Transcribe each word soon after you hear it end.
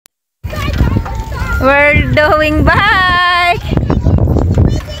We're doing bike.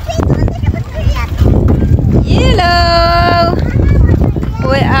 Hello.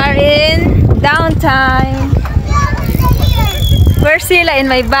 We are in downtown. Where's Sila in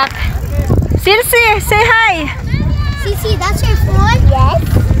my back? Silsi, say hi. Sisi, that's your phone? Yes.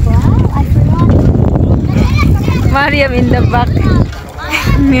 Wow, I forgot. Mariam in the back.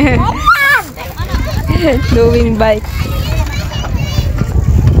 Doing bike.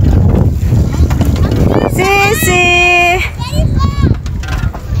 Sisi.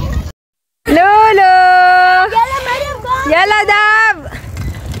 Lolo. Yala Dab.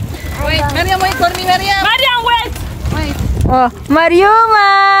 Wait, Mariam, wait for me, Mariam. Mariam, wait. Wait. Oh,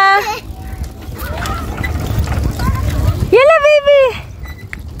 Mariuma. Yala baby.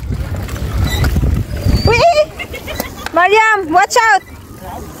 Wait. Mariam, watch out.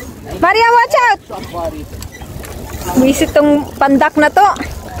 Mariam, watch out. Wisit tong pandak na to.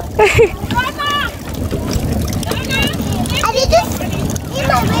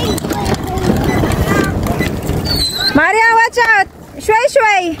 Maria, watch out! Shway,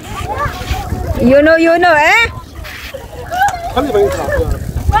 shway! You know, eh?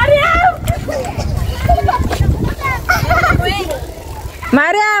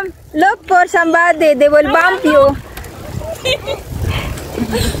 Mariam, look for somebody. They will bump you.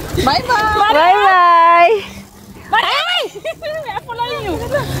 Bye-bye. Bye-bye. Hey! I'm following you.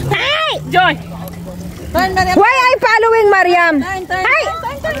 Hey! Joy. Turn, Mariam. Why are you following Mariam? Turn. Hey!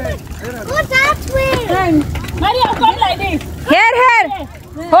 Go that way. Turn. Mariam, come like this. Here.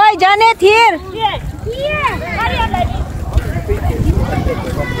 Hoy, Janet, here. Here. Mariam, like this.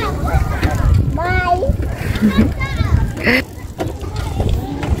 Bye.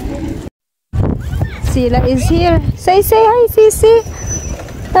 Sila is here. Say hi, Sisi.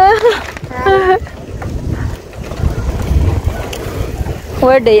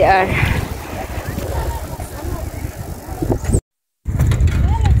 Where they are.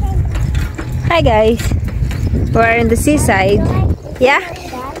 Hi guys. We're in the seaside. Yeah?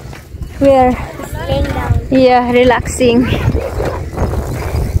 We're relaxing.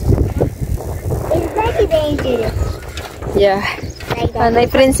 It's very dangerous. Yeah. Like And my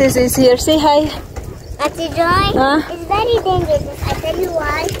princess is here. Say hi. Ate Joy, Huh? it's very dangerous. I tell you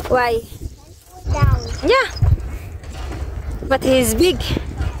why. Why? Down. Yeah. But he's big.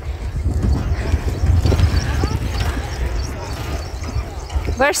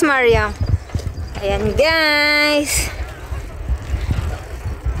 Where's Mariam? Ayan guys.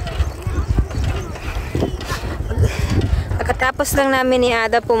 Pagkatapos lang namin ni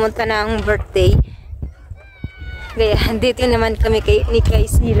Ada pumunta ng birthday. Kaya dito naman kami ni kay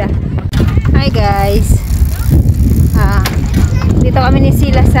Sila. Hi guys. Dito kami ni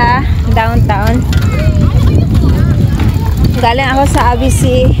Sila sa downtown. Galing ako sa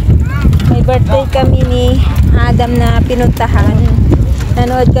ABC. May birthday kami ni Adam na pinuntahan.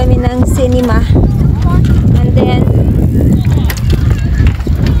 Nanood kami ng cinema. And then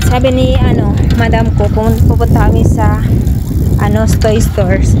sabi ni madam ko pupunta kami sa toy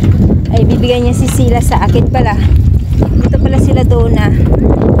stores. Ay bibigyan niya si Sila sa akin pala. Dito pala sila Donna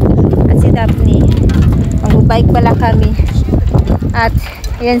at si Daphne. Mag-bike pala kami. At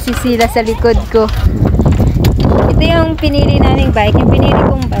yan si Sila sa likod ko. Ito yung pinili naming bike. Yung pinili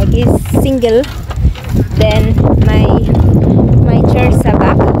kong bike is single. Then may chair sa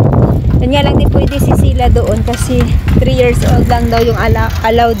back. Kanya lang din pwede si Sila doon kasi 3 years old lang daw yung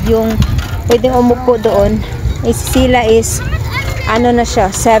allowed yung pwedeng umupo doon. Si Sila is na siya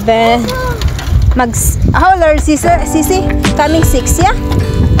 7 how old are Sisi? Coming 6, yeah?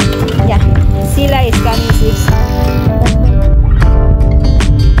 Yeah. Sila is coming 6.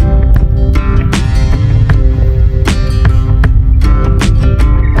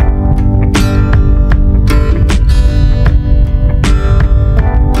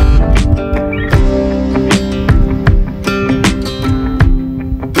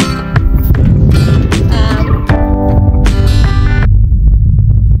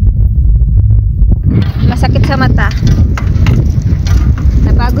 Sa mata.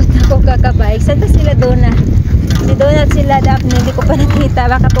 Napagod na ako kakabike. Saan sila Donna? Si Donna at sila Daphne, hindi ko pa nakita.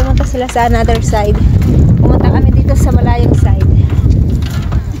 Baka pumunta sila sa another side. Pumunta kami dito sa malayong side.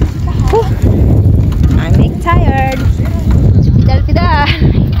 I'm tired. Pidal-pidal.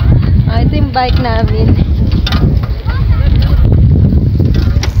 Ito yung bike namin.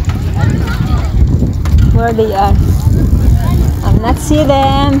 Where they are? I'll not see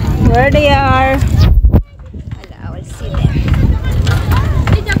them. Where they are?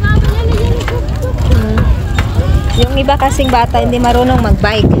 Yung iba kasing bata hindi marunong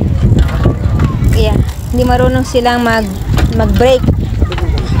mag-bike. Kaya hindi marunong silang mag-brake.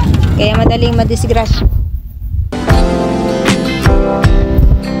 Kaya madaling madisgrasya.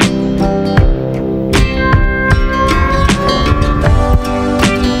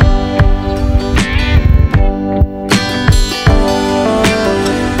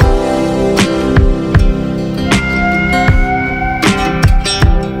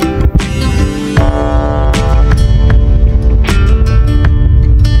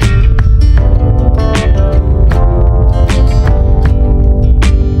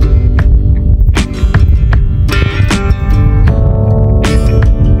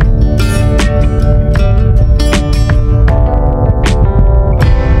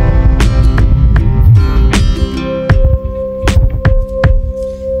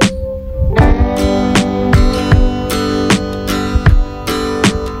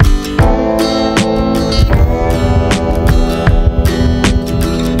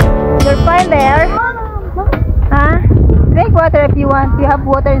 Water if you want. You have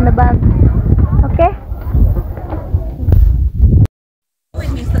water in the bag. Okay? With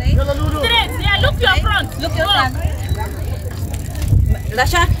me straight. Straight. Yeah, look your front. Look your front.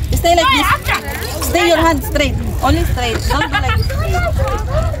 Lasha, stay like this. Stay your hand straight. Only straight. Don't go like this.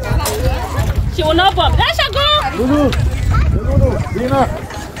 She will not pop. Lasha, go! Lulu! Lina!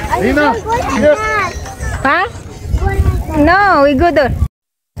 Lina! Yes! Huh? No, we good.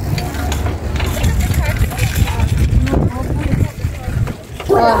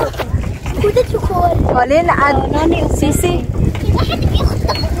 Who did you call? Olin, Sisi.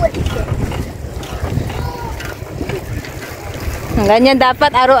 Ganyan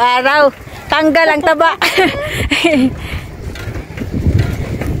dapat araw-araw. Tanggal ang taba.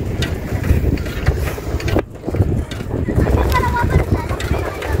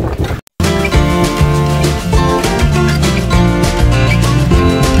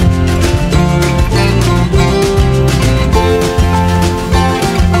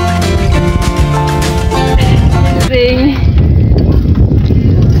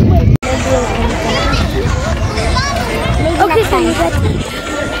 Okay,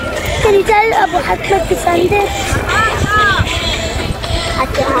 can you tell Abu Ahmed to send it?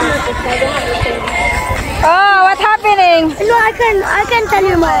 Oh, what's happening? No, I can tell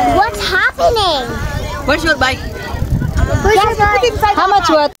you more. What's happening? Where's your bike? Where's your bike? How much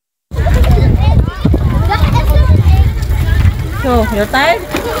what? So, you're tired?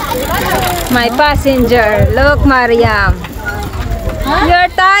 My passenger. Look, Mariam. Huh? You're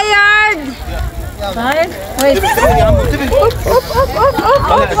tired. Tired? Wait.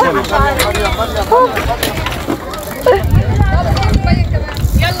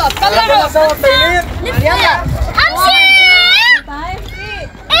 يلا طلعوا يلا امشي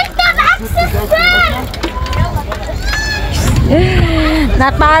انت بعكس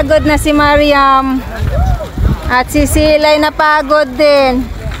Napagod na si Mariam. At si Silay napagod din.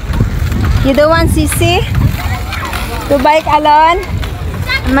 You don't want Sisi to bike alone?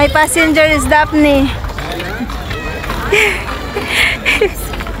 My passenger is Daphne.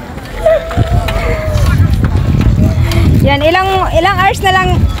 Yan, ilang hours na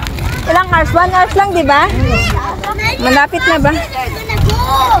lang. Ilang hours? 1 hour lang, di ba? Malapit na ba?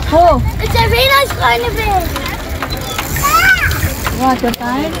 Oh. It's a very nice carnival. What, you're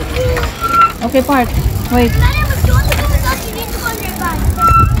tired? Okay, park. Wait.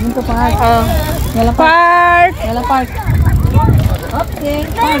 Dito park. Oh. Yala Park. Yala park. Okay,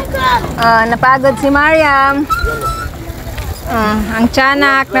 park. Napagod si Mariam. Ang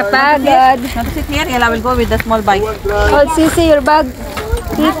tiyanak, napagod. Now sit here, Yala will go with the small bike. Hold Sisi, your bag.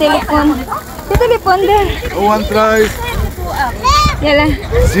 See, telephone. See, telephone there. No one tries. Yala.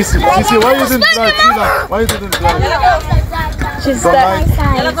 Sisi, why you didn't try? Sina, why you didn't try? She's Don't like.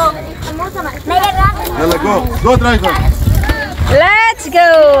 Yala go. Yalla, go. Go try her. Let's go.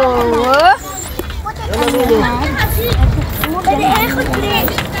 Yalla, Lulu.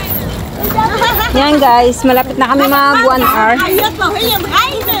 Yan guys, malapit na kami mag 1 hour. 1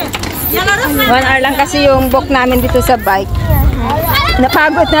 hour lang kasi yung book namin dito sa bike.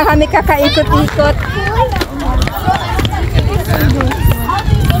 Napagod na kami kakaikot-ikot.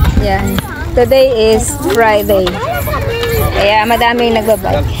 Yan. Today is Friday. Kaya madaming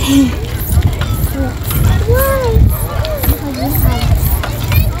nagbabike.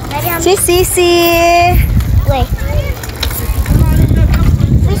 Si Sisi. Wait.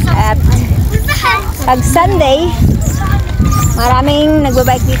 At pag Sunday, maraming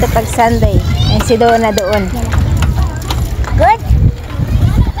nagbabike dito pag Sunday. And si Dona doon. Good.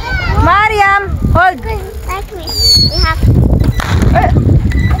 Mariam, hold. Good. Like me. We have.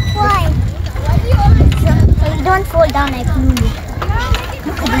 Why? So you don't fall down like me.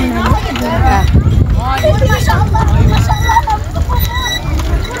 Ah.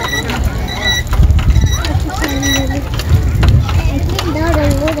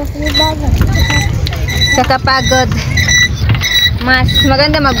 kakapagod. Mas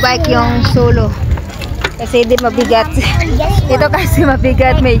maganda mag-bike yung solo. Kasi di mabigat. Ito kasi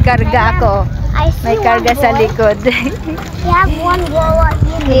mabigat. May karga ako. May karga sa likod. You have one Wawa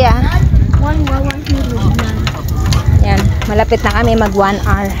here. Yeah. One Wawa here. Yan. Malapit na kami mag 1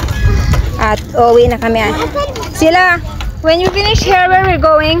 hour. At uwi na kami. Sila, when you finish here, where we're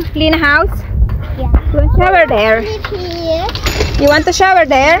going? Clean house? Yeah. You want shower there? Here. You want to shower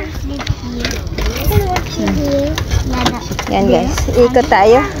there? Here. Yan guys. Ikot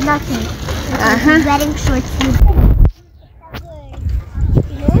tayo. Nothing. Aha. Wearing shorts.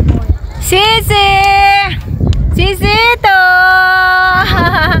 Sisi! Sisi to!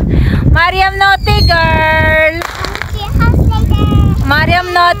 Mariam naughty girl!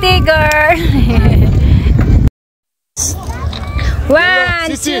 Mariam naughty girl!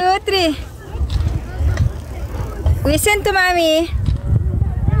 1, Sisi. 2, 3. Listen to mommy.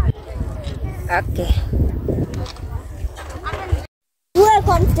 Okay. You are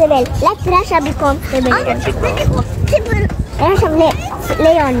comfortable. Let Rasha be comfortable. Rasha,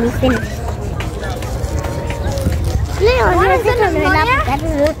 lay on me. Finish. Lay on me.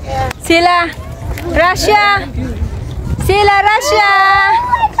 Sila! Russia! Sila Russia!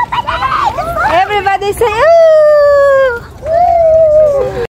 Everybody say ooh!